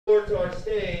To our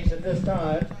stage at this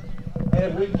time, and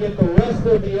if we can get the rest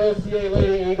of the LCA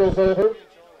Lady Eagles over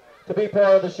to be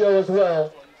part of the show as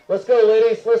well. Let's go,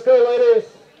 ladies. Let's go, ladies.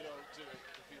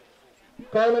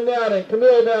 Carmen Downing,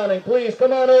 Camille Downing, please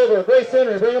come on over. Grace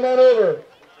Henry, bring them on over.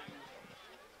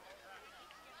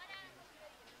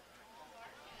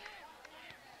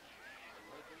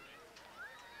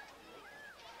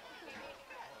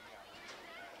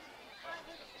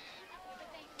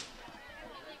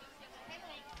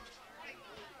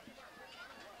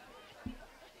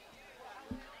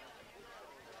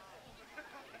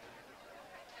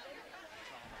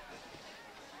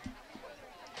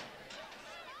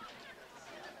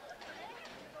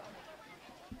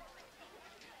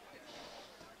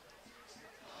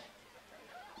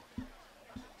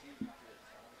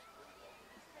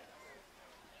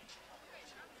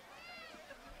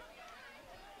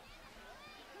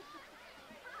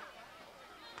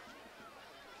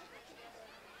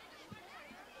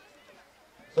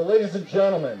 So ladies and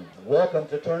gentlemen, welcome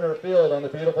to Turner Field on the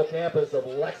beautiful campus of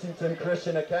Lexington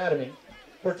Christian Academy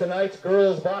for tonight's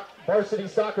girls varsity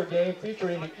soccer game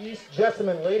featuring the East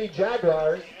Jessamine Lady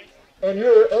Jaguars and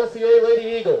your LCA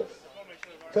Lady Eagles.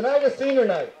 Tonight is senior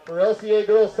night for LCA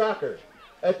girls soccer.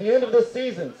 At the end of the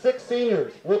season, 6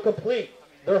 seniors will complete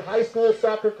their high school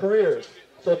soccer careers.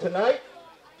 So tonight,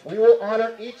 we will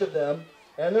honor each of them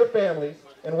and their families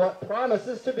in what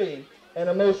promises to be an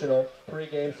emotional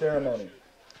pregame ceremony.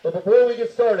 But before we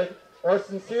get started, our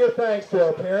sincere thanks to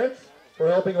our parents for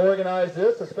helping organize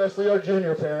this, especially our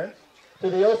junior parents,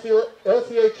 to the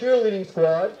LCA cheerleading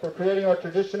squad for creating our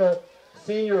traditional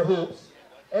senior hoops,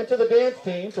 and to the dance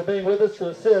team for being with us to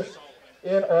assist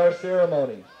in our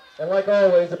ceremony. And like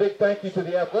always, a big thank you to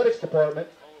the athletics department,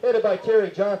 headed by Terry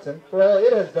Johnson, for all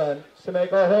it has done to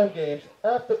make our home games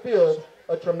off the field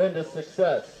a tremendous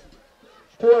success.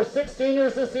 To our 6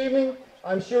 seniors this evening,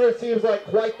 I'm sure it seems like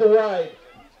quite the ride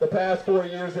the past 4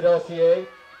 years at LCA.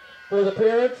 For the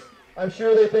parents, I'm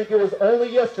sure they think it was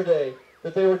only yesterday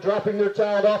that they were dropping their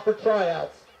child off for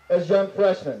tryouts as young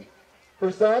freshmen.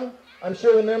 For some, I'm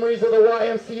sure the memories of the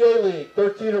YMCA League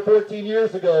 13 or 14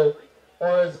 years ago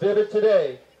are as vivid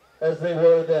today as they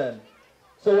were then.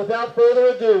 So without further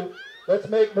ado, let's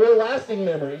make more lasting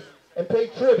memories and pay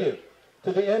tribute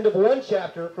to the end of one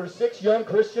chapter for 6 young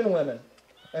Christian women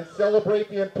and celebrate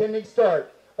the impending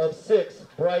start of 6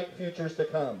 bright futures to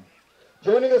come.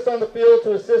 Joining us on the field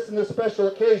to assist in this special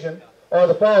occasion are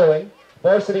the following: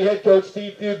 varsity head coach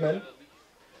Steve Feudman,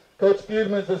 Coach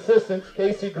Feudman's assistants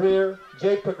Casey Greer,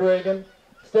 Jake Pagragan,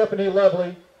 Stephanie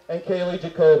Lovely, and Kaylee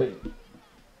Jacoby.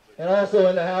 And also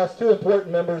in the house, 2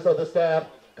 important members of the staff,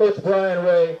 Coach Brian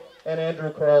Ray and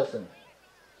Andrew Carlson.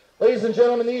 Ladies and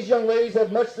gentlemen, these young ladies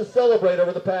have much to celebrate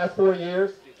over the past 4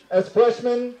 years. As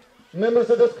freshmen, members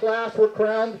of this class were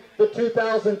crowned the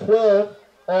 2012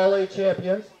 All-A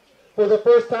champions. For the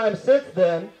first time since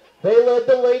then, they led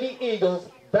the Lady Eagles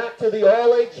back to the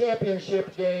All-A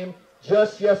championship game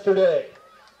just yesterday.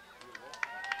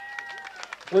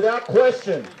 Without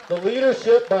question, the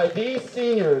leadership by these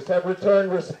seniors have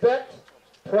returned respect,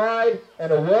 pride,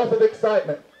 and a wealth of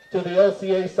excitement to the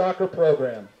LCA soccer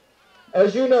program.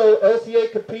 As you know,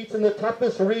 LCA competes in the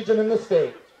toughest region in the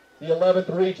state, the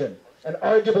 11th region, and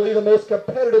arguably the most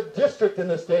competitive district in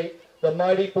the state, the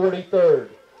mighty 43rd.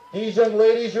 These young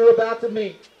ladies you're about to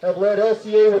meet have led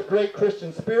LCA with great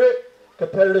Christian spirit,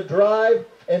 competitive drive,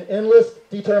 and endless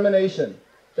determination.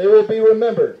 They will be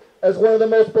remembered as one of the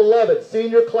most beloved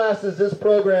senior classes this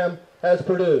program has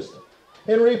produced.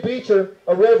 Henry Beecher,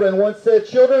 a reverend, once said,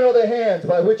 "Children are the hands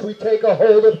by which we take a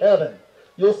hold of heaven."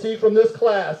 You'll see from this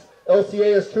class,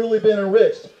 LCA has truly been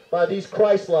enriched by these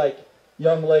Christ-like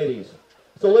young ladies.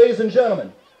 So ladies and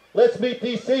gentlemen, let's meet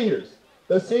these seniors,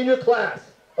 the senior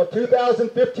class of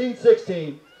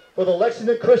 2015-16 for the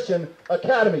Lexington Christian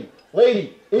Academy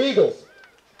Lady Eagles.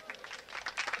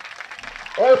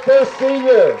 Our first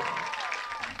senior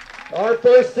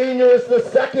is the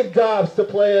second Dobbs to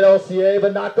play at LCA,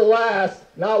 but not the last.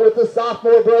 Not with the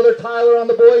sophomore brother Tyler on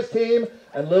the boys team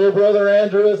and little brother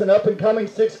Andrew is an up-and-coming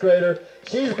 6th grader.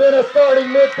 She's been a starting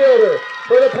midfielder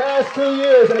for the past 2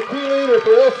 years and a key leader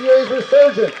for LCA's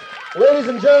resurgence. Ladies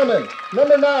and gentlemen,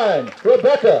 number 9,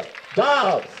 Rebecca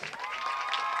Dobbs.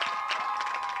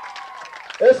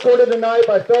 Escorted tonight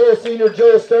by fellow senior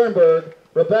Joe Sternberg,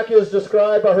 Rebecca is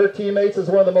described by her teammates as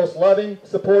one of the most loving,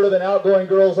 supportive, and outgoing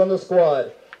girls on the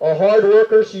squad. A hard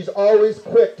worker, she's always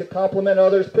quick to compliment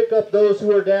others, pick up those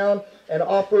who are down, and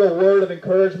offer a word of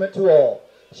encouragement to all.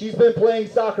 She's been playing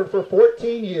soccer for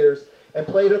 14 years and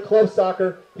played her club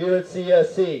soccer here at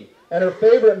CSC. And her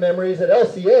favorite memories at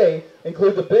LCA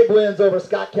include the big wins over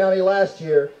Scott County last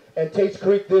year and Tates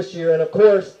Creek this year, and of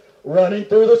course, running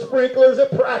through the sprinklers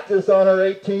at practice on her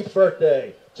 18th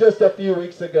birthday just a few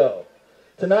weeks ago.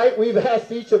 Tonight, we've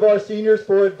asked each of our seniors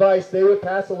for advice they would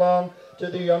pass along to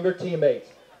their younger teammates.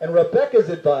 And Rebecca's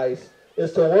advice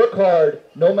is to work hard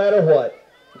no matter what.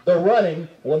 The running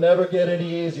will never get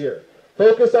any easier.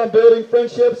 Focus on building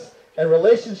friendships and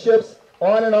relationships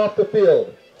on and off the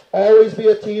field. Always be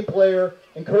a team player,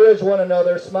 encourage one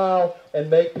another, smile, and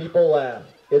make people laugh.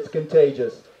 It's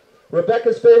contagious.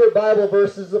 Rebecca's favorite Bible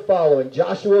verse is the following,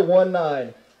 Joshua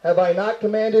 1:9. Have I not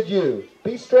commanded you?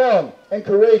 Be strong and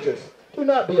courageous. Do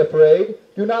not be afraid.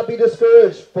 Do not be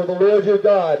discouraged, for the Lord your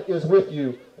God is with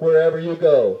you wherever you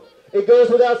go. It goes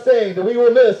without saying that we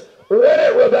will miss "Win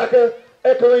it, Rebecca,"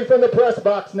 echoing from the press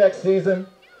box next season.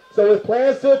 So with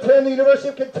plans to attend the University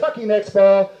of Kentucky next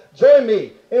fall, join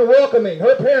me in welcoming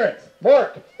her parents,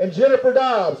 Mark and Jennifer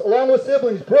Dobbs, along with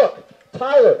siblings Brooke,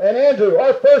 Tyler, and Andrew,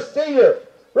 our first senior,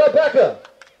 Rebecca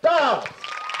Dobbs.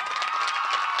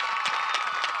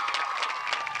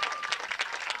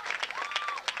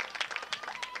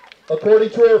 According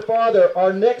to her father,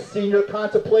 our next senior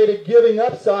contemplated giving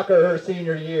up soccer her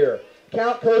senior year.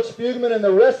 Count Coach Fugman and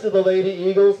the rest of the Lady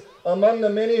Eagles among the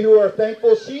many who are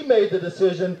thankful she made the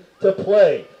decision to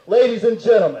play. Ladies and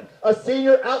gentlemen, a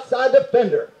senior outside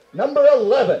defender, number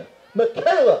 11,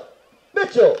 Michaela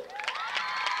Mitchell.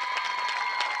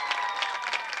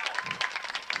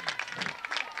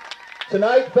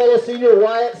 Tonight, fellow senior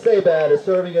Wyatt Sabat is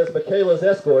serving as Michaela's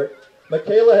escort.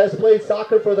 Michaela has played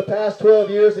soccer for the past 12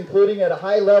 years, including at a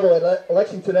high level at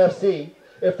Lexington FC.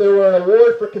 If there were an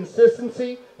award for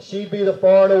consistency, she'd be the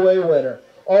far and away winner.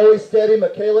 Always steady,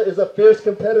 Michaela is a fierce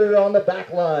competitor on the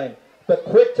back line, but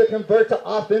quick to convert to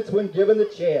offense when given the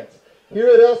chance. Here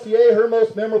at LCA, her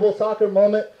most memorable soccer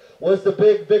moment was the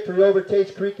big victory over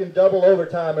Tates Creek in double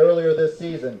overtime earlier this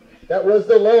season. That was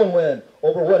the lone win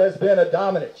over what has been a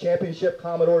dominant Championship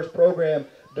Commodores program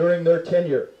during their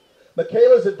tenure.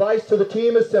 Michaela's advice to the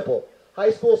team is simple.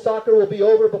 High school soccer will be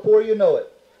over before you know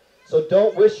it. So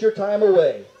don't wish your time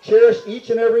away. Cherish each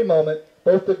and every moment,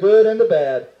 both the good and the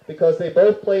bad, because they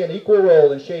both play an equal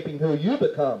role in shaping who you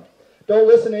become. Don't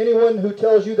listen to anyone who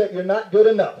tells you that you're not good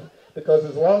enough, because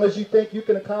as long as you think you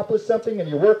can accomplish something and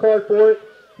you work hard for it,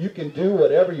 you can do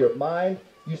whatever you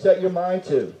set your mind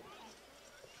to.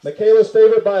 Michaela's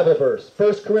favorite Bible verse,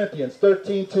 1 Corinthians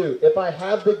 13:2. If I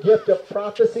have the gift of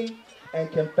prophecy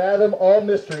and can fathom all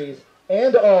mysteries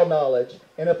and all knowledge,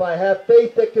 and if I have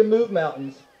faith that can move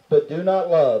mountains, but do not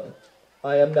love,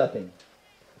 I am nothing.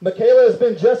 Michaela has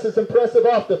been just as impressive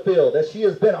off the field as she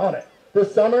has been on it.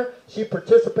 This summer, she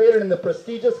participated in the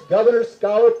prestigious Governor's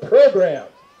Scholar Program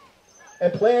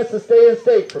and plans to stay in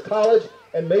state for college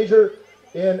and major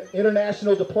in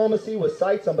international diplomacy with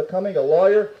sights on becoming a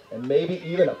lawyer and maybe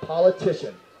even a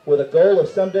politician, with a goal of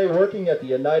someday working at the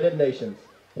United Nations.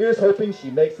 Here's hoping she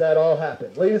makes that all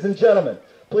happen. Ladies and gentlemen,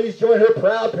 please join her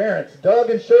proud parents, Doug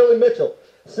and Shirley Mitchell,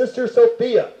 Sister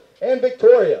Sophia, and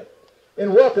Victoria,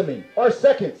 in welcoming our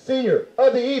second senior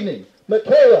of the evening,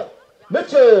 Michaela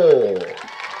Mitchell.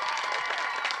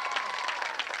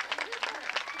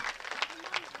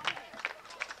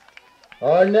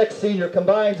 Our next senior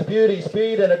combines beauty,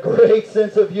 speed, and a great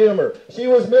sense of humor. She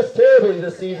was missed terribly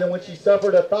this season when she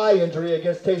suffered a thigh injury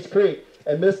against Tates Creek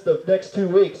and missed the next 2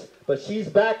 weeks. But she's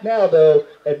back now, though,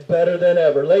 and better than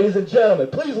ever. Ladies and gentlemen,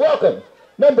 please welcome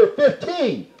number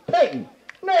 15, Peyton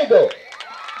Nagel.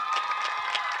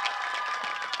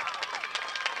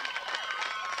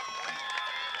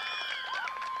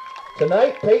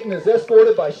 Tonight, Peyton is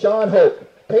escorted by Sean Hope.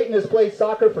 Peyton has played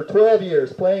soccer for 12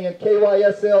 years, playing in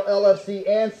KYSL, LFC,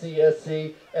 and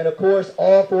CSC, and of course,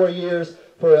 all 4 years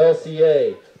for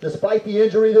LCA. Despite the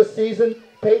injury this season,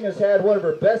 Peyton has had one of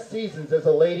her best seasons as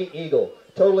a Lady Eagle,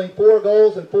 totaling 4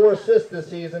 goals and 4 assists this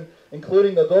season,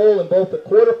 including a goal in both the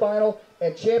quarterfinal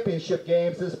and championship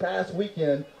games this past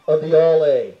weekend of the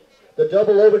All-A. The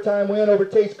double overtime win over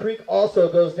Tates Creek also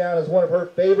goes down as one of her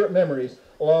favorite memories,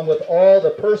 along with all the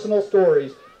personal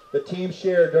stories the team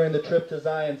shared during the trip to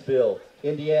Zionsville,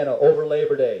 Indiana, over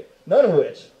Labor Day, none of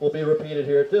which will be repeated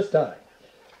here at this time.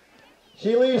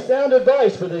 She leaves sound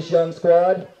advice for this young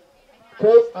squad.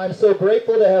 Quote, I'm so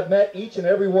grateful to have met each and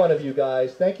every one of you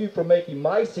guys. Thank you for making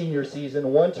my senior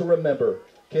season one to remember.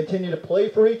 Continue to play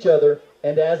for each other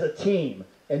and as a team,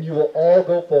 and you will all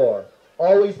go far.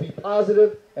 Always be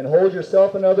positive and hold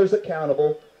yourself and others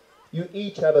accountable. You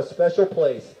each have a special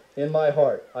place in my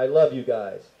heart. I love you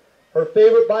guys. Her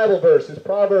favorite Bible verse is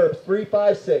Proverbs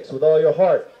 3:5-6. With all your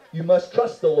heart, you must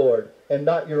trust the Lord and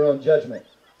not your own judgment.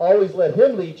 Always let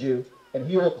him lead you, and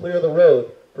he will clear the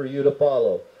road for you to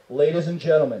follow. Ladies and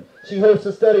gentlemen, she hopes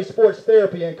to study sports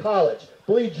therapy in college.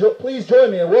 Please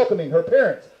join me in welcoming her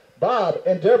parents, Bob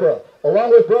and Deborah,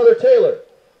 along with brother Taylor.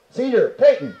 Senior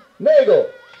Peyton Nagel.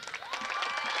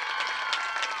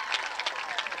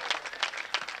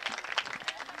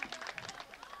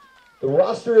 The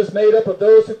roster is made up of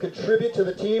those who contribute to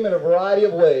the team in a variety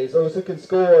of ways. Those who can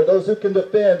score, those who can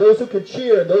defend, those who can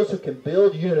cheer, and those who can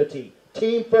build unity.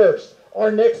 Team first.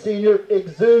 Our next senior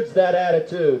exudes that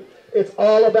attitude. It's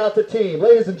all about the team.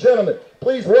 Ladies and gentlemen,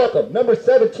 please welcome number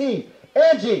 17,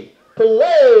 Angie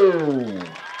Pillay.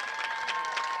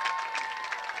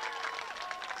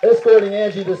 Escorting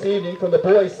Angie this evening from the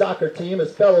boys soccer team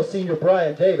is fellow senior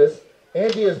Brian Davis.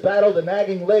 Angie has battled a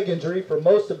nagging leg injury for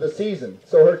most of the season,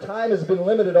 so her time has been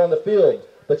limited on the field,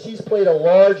 but she's played a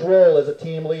large role as a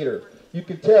team leader. You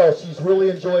can tell she's really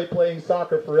enjoyed playing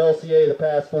soccer for LCA the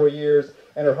past 4 years,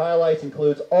 and her highlights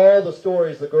includes all the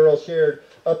stories the girls shared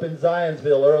up in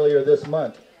Zionsville earlier this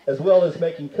month, as well as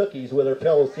making cookies with her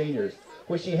fellow seniors.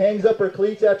 When she hangs up her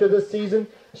cleats after this season,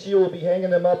 she will be hanging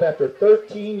them up after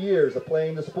 13 years of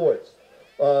playing the sport,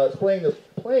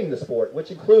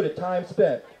 which included time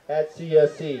spent at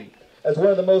CSC. As one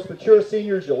of the most mature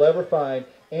seniors you'll ever find,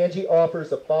 Angie offers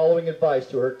the following advice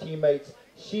to her teammates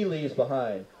she leaves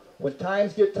behind. When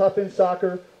times get tough in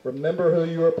soccer, remember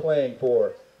who you are playing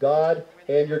for, God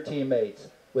and your teammates.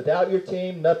 Without your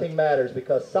team, nothing matters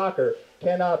because soccer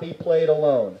cannot be played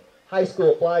alone. High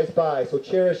school flies by, so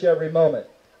cherish every moment.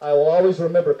 I will always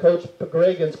remember Coach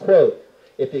Pagregan's quote,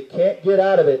 "If you can't get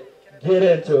out of it, get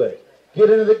into it. Get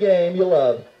into the game you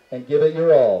love and give it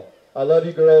your all." I love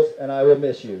you girls, and I will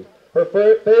miss you. Her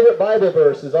favorite Bible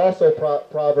verse is also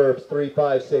Proverbs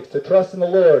 3:5-6, to trust in the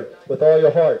Lord with all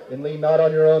your heart and lean not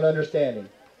on your own understanding.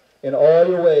 In all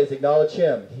your ways acknowledge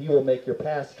Him. He will make your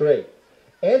path straight.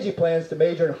 Angie plans to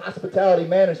major in hospitality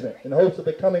management in hopes of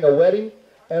becoming a wedding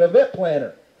and event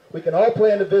planner. We can all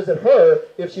plan to visit her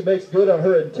if she makes good on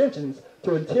her intentions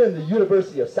to attend the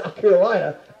University of South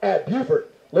Carolina at Beaufort,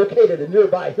 located in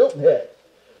nearby Hilton Head.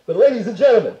 But ladies and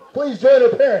gentlemen, please join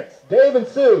her parents, Dave and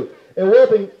Sue, in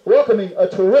welcoming a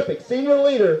terrific senior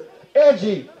leader,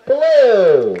 Angie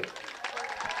Pillay.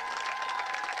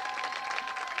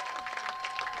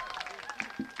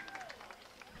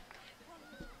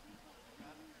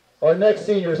 Our next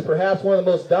senior is perhaps one of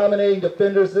the most dominating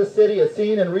defenders this city has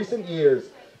seen in recent years,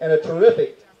 and a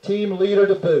terrific team leader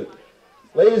to boot.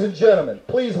 Ladies and gentlemen,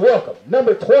 please welcome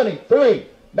number 23,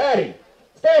 Maddie.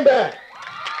 Stand back.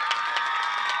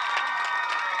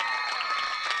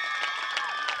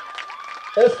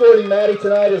 Escorting Maddie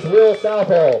tonight is Will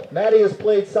Southall. Maddie has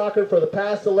played soccer for the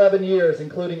past 11 years,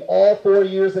 including all 4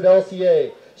 years at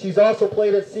LCA. She's also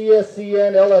played at CSC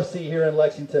and LFC here in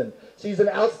Lexington. She's an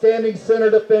outstanding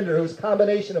center defender whose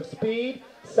combination of speed,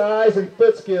 size, and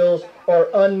foot skills are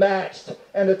unmatched.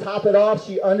 And to top it off,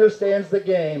 she understands the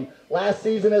game. Last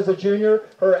season as a junior,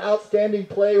 her outstanding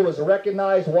play was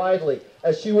recognized widely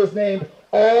as she was named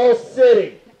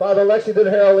All-City by the Lexington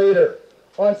Herald-Leader.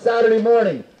 On Saturday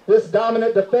morning, this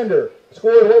dominant defender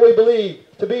scored what we believe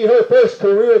to be her first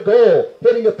career goal,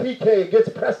 hitting a PK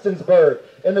against Prestonsburg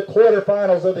in the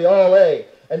quarterfinals of the All-A,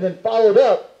 and then followed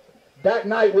up that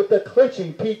night with the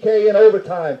clinching PK in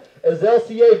overtime as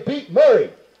LCA beat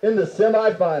Murray in the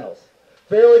semifinals.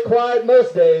 Fairly quiet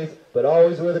most days, but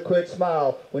always with a quick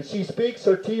smile. When she speaks,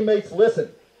 her teammates listen.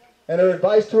 And her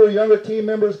advice to her younger team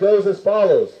members goes as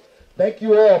follows. Thank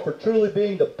you all for truly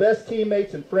being the best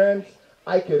teammates and friends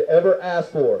I could ever ask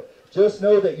for. Just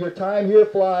know that your time here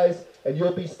flies and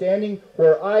you'll be standing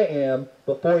where I am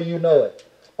before you know it.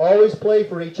 Always play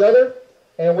for each other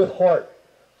and with heart.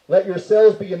 Let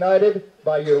yourselves be united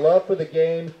by your love for the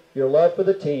game, your love for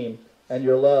the team, and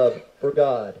your love for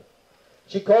God.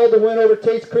 She called the win over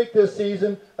Tate's Creek this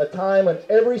season a time when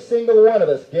every single one of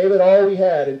us gave it all we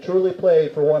had and truly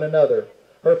played for one another.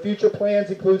 Her future plans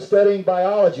include studying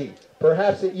biology,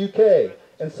 perhaps at UK,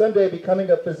 and someday becoming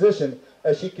a physician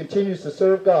as she continues to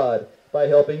serve God by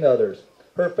helping others.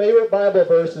 Her favorite Bible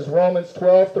verse is Romans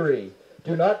 12:3.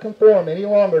 Do not conform any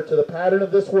longer to the pattern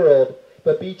of this world,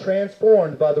 but be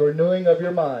transformed by the renewing of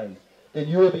your mind. Then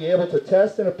you will be able to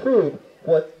test and approve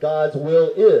what God's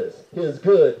will is, His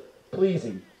good,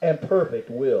 pleasing, and perfect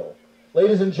will.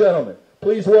 Ladies and gentlemen,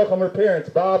 please welcome her parents,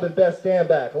 Bob and Beth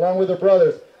Standback, along with her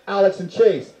brothers, Alex and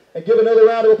Chase, and give another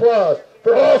round of applause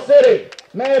for All-City,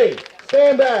 Maddie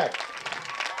Standback.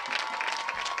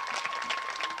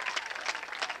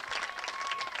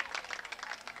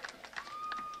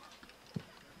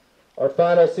 Our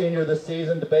final senior this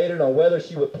season debated on whether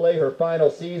she would play her final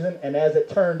season, and as it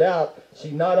turned out, she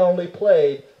not only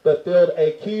played, but filled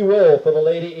a key role for the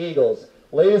Lady Eagles.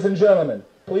 Ladies and gentlemen,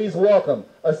 please welcome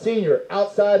a senior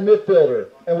outside midfielder,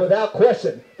 and without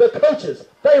question, the coach's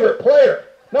favorite player,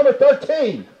 number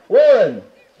 13, Lauren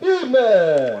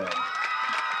Fugman.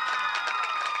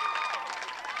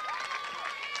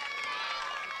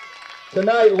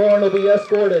 Tonight, Lauren will be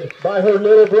escorted by her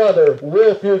little brother,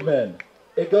 Will Fugman.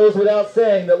 It goes without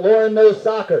saying that Lauren knows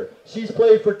soccer. She's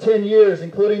played for 10 years,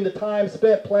 including the time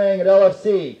spent playing at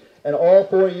LFC and all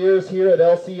 4 years here at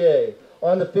LCA.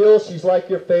 On the field, she's like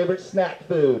your favorite snack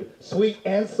food, sweet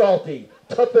and salty,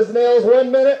 tough as nails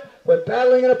 1 minute, when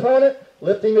battling an opponent,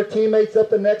 lifting her teammates up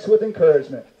the next with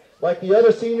encouragement. Like the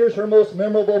other seniors, her most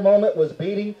memorable moment was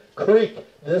beating Creek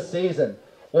this season.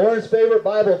 Lauren's favorite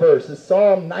Bible verse is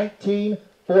Psalm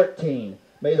 19:14.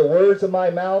 May the words of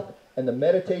my mouth and the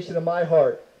meditation of my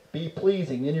heart be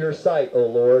pleasing in your sight, O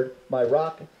Lord, my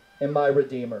rock and my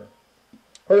redeemer.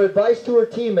 Her advice to her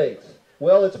teammates,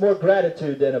 well, it's more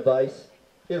gratitude than advice.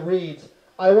 It reads,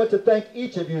 I want to thank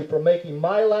each of you for making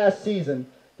my last season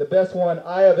the best one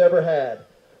I have ever had.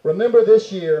 Remember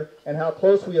this year and how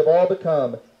close we have all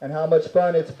become and how much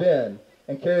fun it's been,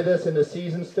 and carry this into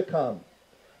seasons to come.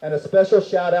 And a special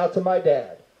shout out to my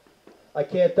dad. I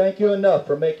can't thank you enough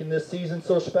for making this season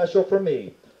so special for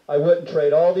me. I wouldn't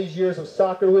trade all these years of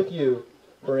soccer with you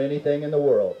for anything in the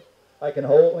world. I can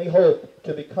only hope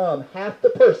to become half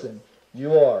the person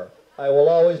you are. I will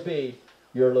always be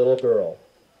your little girl.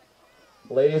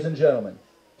 Ladies and gentlemen,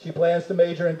 she plans to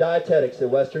major in dietetics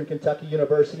at Western Kentucky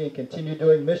University and continue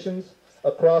doing missions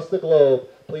across the globe.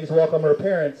 Please welcome her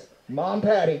parents, Mom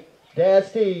Patty, Dad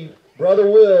Steve, Brother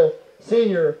Will,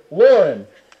 Senior Lauren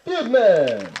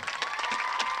Fugman.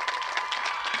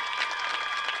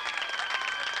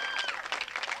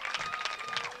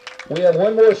 We have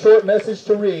one more short message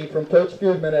to read from Coach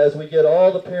Fugman as we get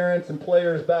all the parents and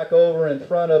players back over in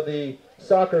front of the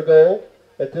soccer goal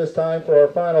at this time for our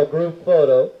final group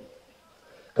photo.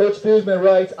 Coach Fugman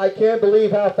writes, I can't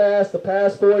believe how fast the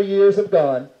past 4 years have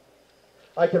gone.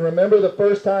 I can remember the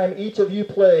first time each of you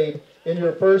played in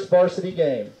your first varsity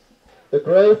game. The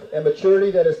growth and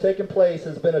maturity that has taken place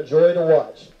has been a joy to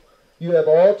watch. You have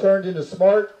all turned into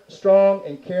smart, strong,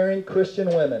 and caring Christian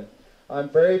women. I'm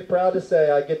very proud to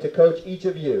say I get to coach each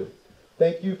of you.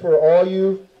 Thank you for all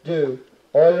you do,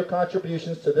 all your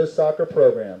contributions to this soccer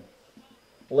program.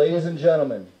 Ladies and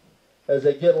gentlemen, as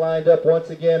they get lined up once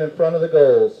again in front of the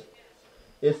goals,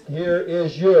 here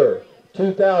is your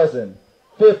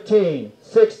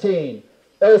 2015-16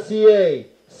 LCA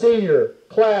Senior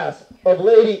Class of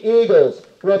Lady Eagles,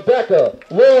 Rebecca,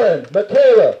 Lauren,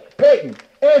 Michaela, Peyton,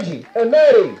 Angie, and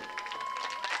Maddie.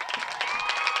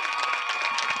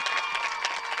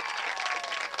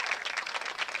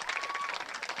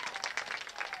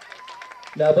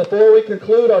 Now, before we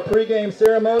conclude our pregame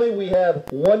ceremony, we have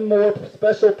one more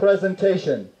special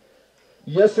presentation.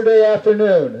 Yesterday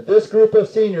afternoon, this group of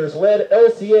seniors led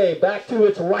LCA back to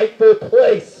its rightful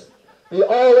place, the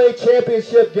All-A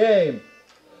Championship game.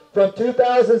 From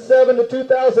 2007 to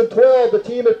 2012, the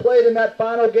team had played in that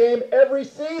final game every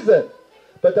season.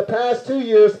 But the past 2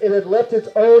 years, it had left its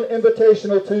own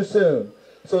invitational too soon.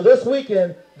 So this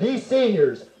weekend, these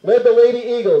seniors led the Lady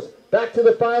Eagles back to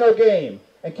the final game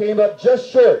and came up just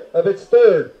short of its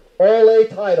third All-A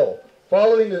title,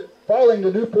 following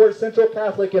the Newport Central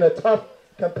Catholic in a tough,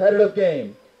 competitive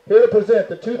game. Here to present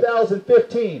the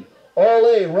 2015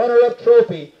 All-A runner-up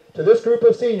trophy to this group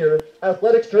of senior,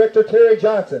 Athletics Director Terry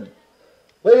Johnson.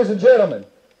 Ladies and gentlemen,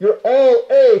 your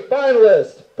All-A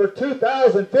finalist for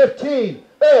 2015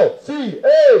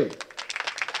 LCA.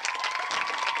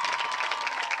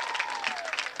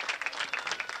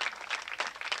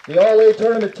 The All-A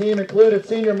tournament team included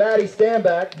senior Maddie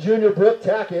Stanback, junior Brooke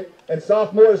Tackett, and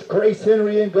sophomores Grace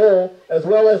Henry in goal, as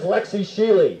well as Lexi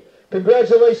Sheely.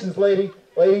 Congratulations,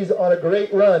 ladies, on a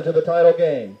great run to the title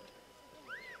game.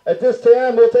 At this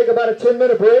time, we'll take about a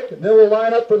 10-minute break, and then we'll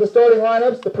line up for the starting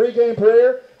lineups, the pregame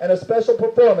prayer, and a special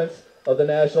performance of the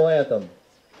national anthem.